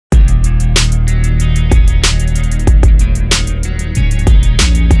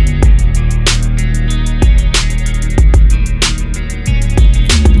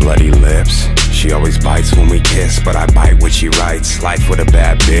but I bite what she writes. Life with a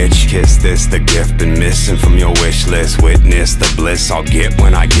bad bitch, kiss this, the gift been missing from your wish list. Witness the bliss I'll get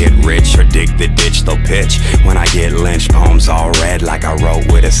when I get rich, or dig the ditch they'll pitch when I get lynched. Poems all red like I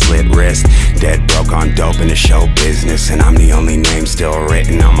wrote with a slit wrist. Dead broke on dope in the show business, and I'm the only name still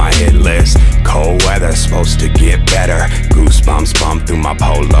written on my hit list. Cold weather, supposed to get better. Goosebumps bump through my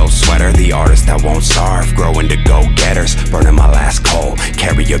polo sweater. The artist that won't starve, grow into go-getters. Burning my last coal,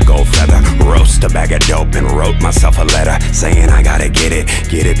 carry a gold feather. Roast a bag of dope and wrote myself a letter saying I gotta get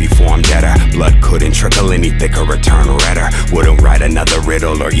it before I'm deader. Blood couldn't trickle any thicker or turn redder. Wouldn't write another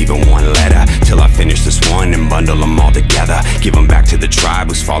riddle or even one letter till I finish this one and bundle them all together. Give them back to the tribe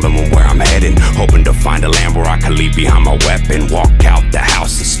who's following where I'm heading, hoping to find a land where I can leave behind my weapon. Walk out the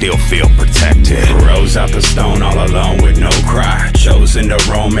house and still feel protected. Rose out the stone all alone with no cry. Chosen to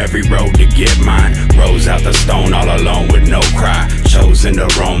roam every road to get mine. Rose out the stone all alone with no cry. Chosen to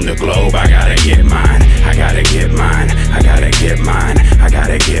roam the globe, I gotta get mine. I gotta get mine. I gotta get mine. I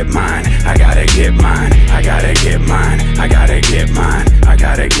gotta get mine. I gotta get mine. I gotta get mine. I gotta get mine. I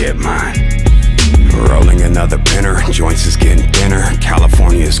gotta get mine. Rolling another pinner, joints is getting thinner.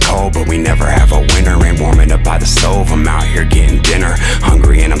 California's cold, but we never have a winter. Ain't warming up by the stove, I'm out here getting dinner.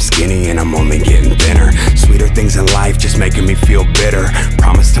 Hungry and I'm skinny and I'm only getting thinner. Sweeter things in life just making me feel bitter.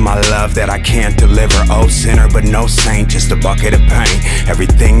 Promise to my love that I can't deliver. Oh sinner, but no saint, just a bucket of pain.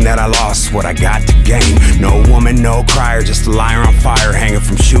 Everything that I lost, what I got to gain. No woman, no crier, just a liar on fire. Hanging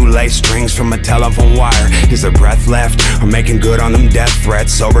from shoelace strings from a telephone wire. Is there breath left, or making good on them death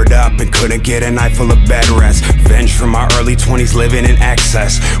threats? Sobered up and couldn't get a night full of bed rest. Venge from my early 20s living in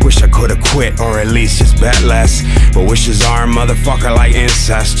excess. Wish I could've quit or at least just bet less, but wishes are a motherfucker like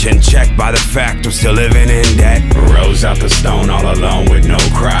incest. Chin checked by the fact I'm still living in debt. Rose out the stone all alone with no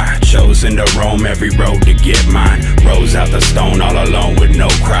cry. Chosen to roam every road to get mine. Rose out the stone all alone with no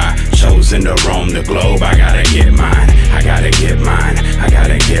cry. Chosen to roam the globe, I gotta get mine. I gotta get mine. I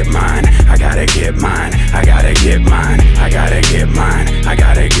gotta get mine. I gotta get mine. I gotta get mine. I gotta get mine. I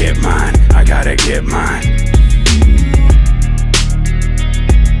gotta get mine. I gotta get mine.